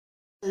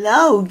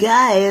Hello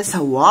guys,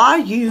 how are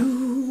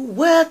you?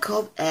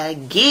 Welcome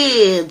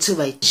again to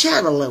my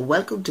channel and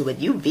welcome to a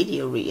new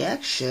video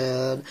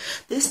reaction.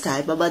 This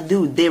time I'm gonna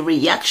do the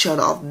reaction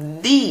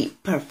of the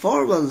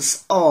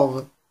performance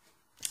of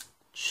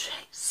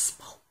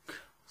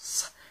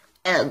Chainsmokers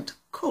and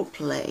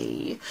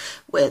Coldplay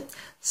with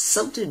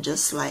something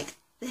just like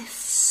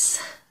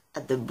this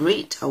at the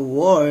BRIT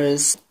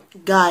Awards.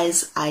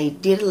 Guys, I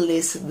didn't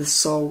listen to the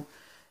song.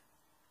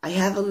 I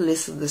haven't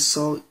listened to the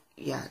song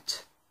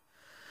yet.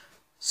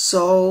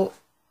 So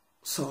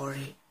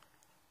sorry.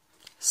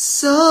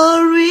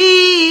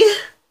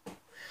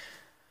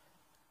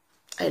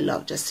 I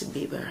love Justin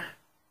Bieber.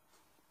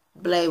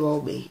 Blame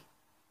on me.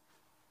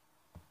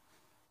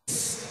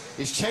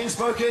 It's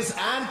Chainsmokers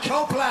and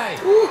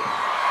Coldplay. Ooh.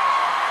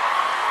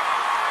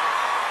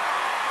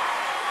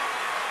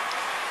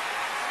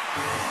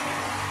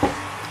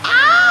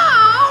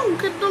 Ow!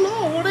 Good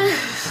Lord.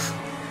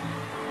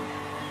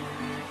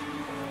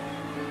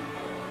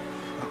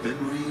 I've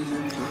been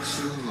reading books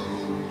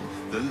alone,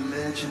 the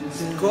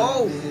legends and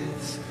Go.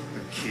 myths,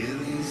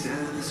 Achilles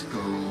and his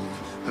gold,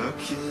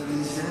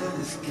 Hercules and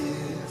his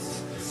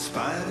gifts,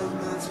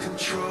 Spider-Man's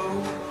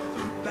control,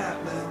 and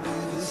Batman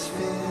with his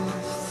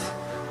fists.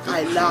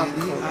 I love I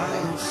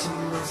Coldplay. don't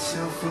see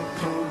myself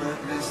upon that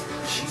list.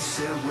 She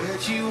said,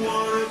 where'd you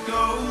wanna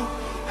go?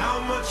 How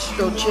much you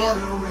Don't you?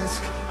 wanna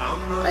risk?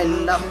 I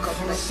love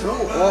Coldplay.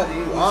 Oh,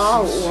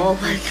 wow, oh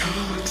my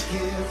god.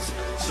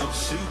 Some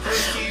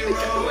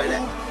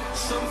superhero,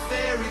 some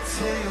fairy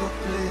tale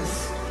bliss,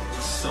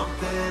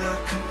 something I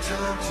can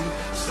turn to,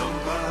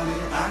 somebody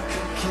I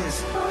can kiss.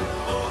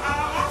 Oh, I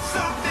want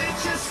something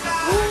just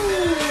like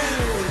this.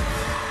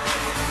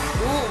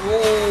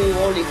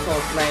 Ooh, only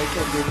Coldplay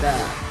can do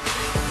that.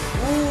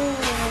 Ooh,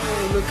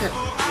 look at,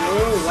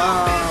 oh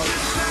wow,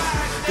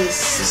 this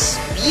is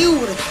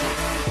beautiful.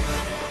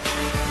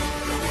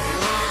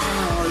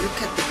 Wow, look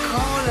at the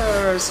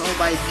colors. Oh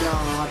my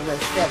god, my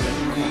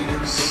favorite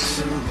colors.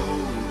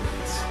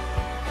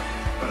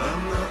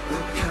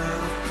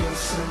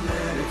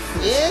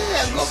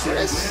 Yeah, go for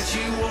this.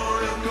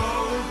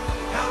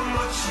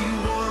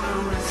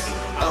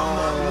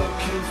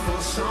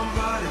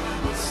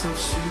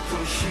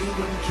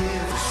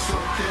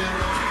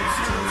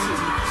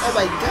 Oh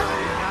my god.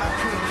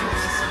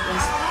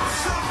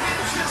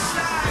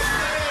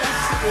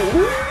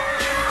 Ooh,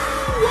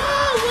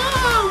 wow,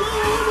 wow,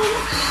 wow.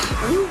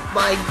 Oh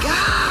my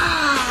god.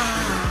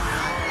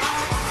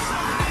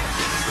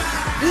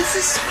 This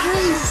is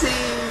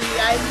crazy.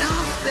 I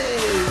love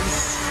this.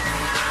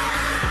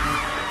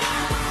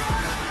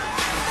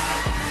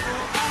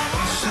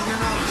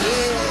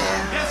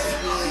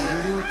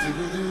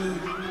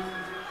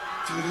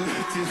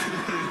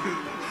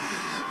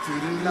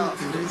 Love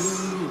this.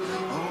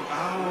 Oh, I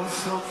want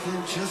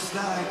something just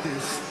like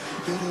this.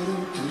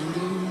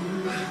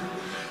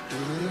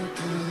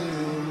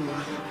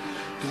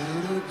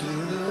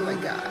 Oh my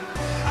god.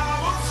 I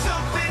want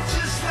something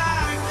just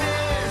like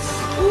this.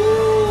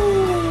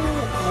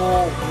 Ooh.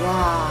 Oh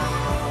wow.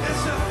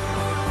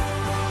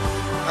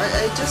 I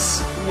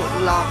just would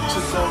love to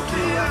go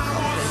to a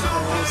Coldplay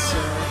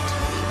concert.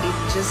 It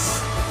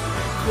just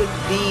could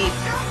be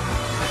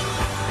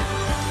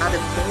an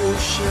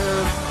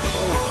emotion.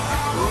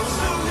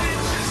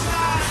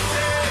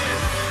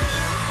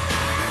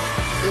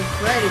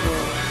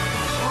 Incredible.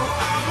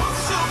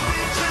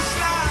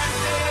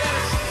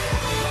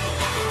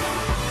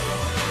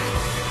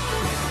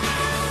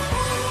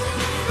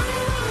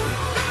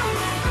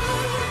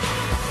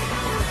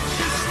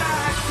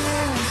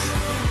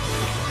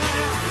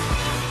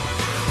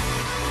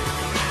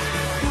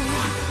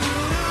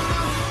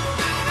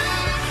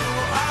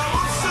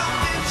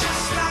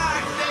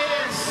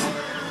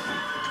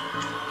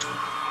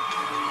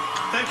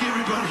 Thank you,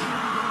 everybody.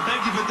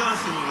 Thank you for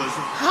dancing with us.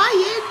 Hi,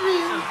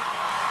 Adrian.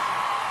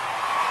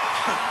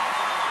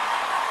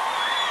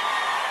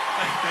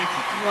 Thank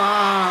you.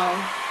 Wow.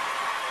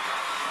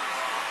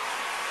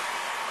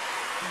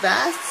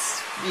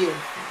 That's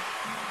beautiful.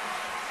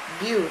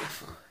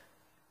 Beautiful.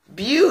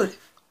 Beautiful.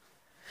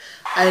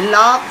 I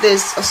love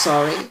this. Oh,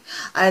 sorry.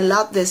 I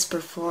love this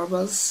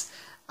performance.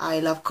 I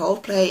love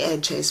Coldplay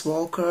and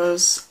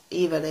Chainsmokers,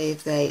 even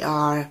if they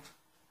are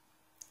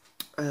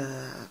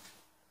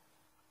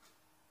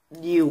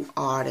new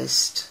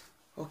artist,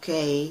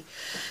 okay,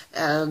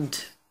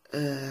 and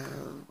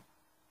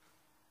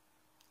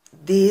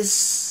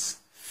this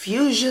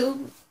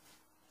fusion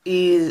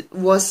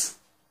was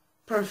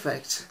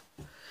perfect.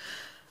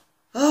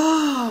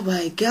 Oh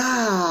my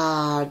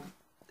god,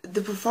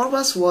 the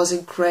performance was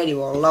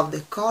incredible. I love the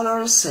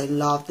colors. I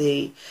love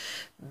I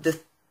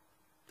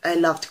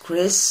loved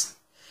Chris,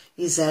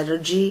 his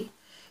energy,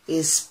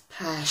 his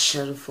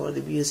passion for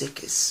the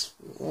music is,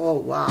 oh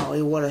wow,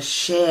 he want to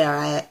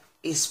share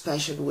his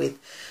passion with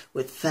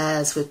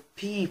fans, with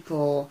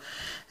people,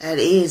 and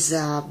he's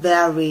a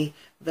very,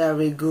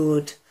 very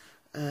good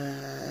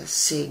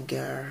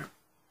singer.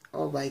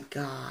 Oh my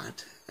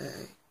god.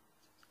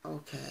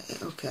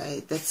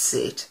 Okay, that's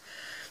it.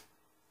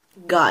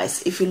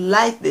 Guys, if you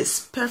like this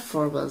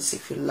performance,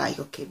 if you like,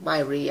 okay, my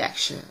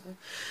reaction,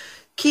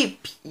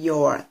 keep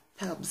your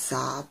thumbs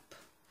up,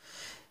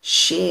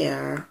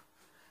 share,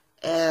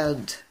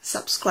 and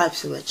subscribe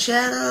to my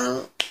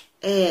channel,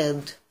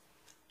 and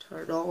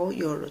turn on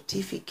your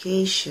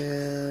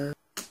notification.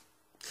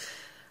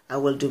 I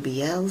will do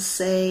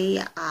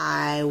Beyonce,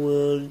 I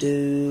will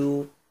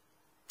do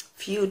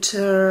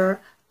Future,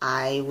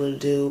 I will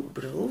do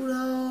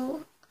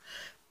Bruno.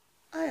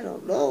 I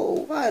don't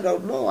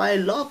know. I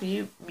love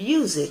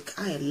music.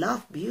 I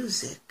love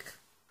music.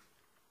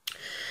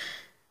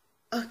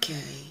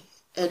 Okay.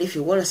 And if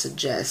you want to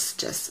suggest,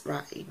 just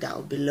write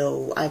down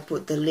below. I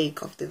put the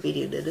link of the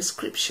video in the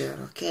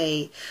description.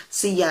 Okay.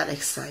 See ya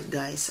next time,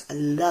 guys. I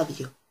love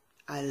you.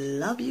 I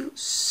love you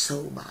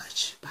so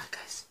much. Bye,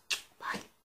 guys.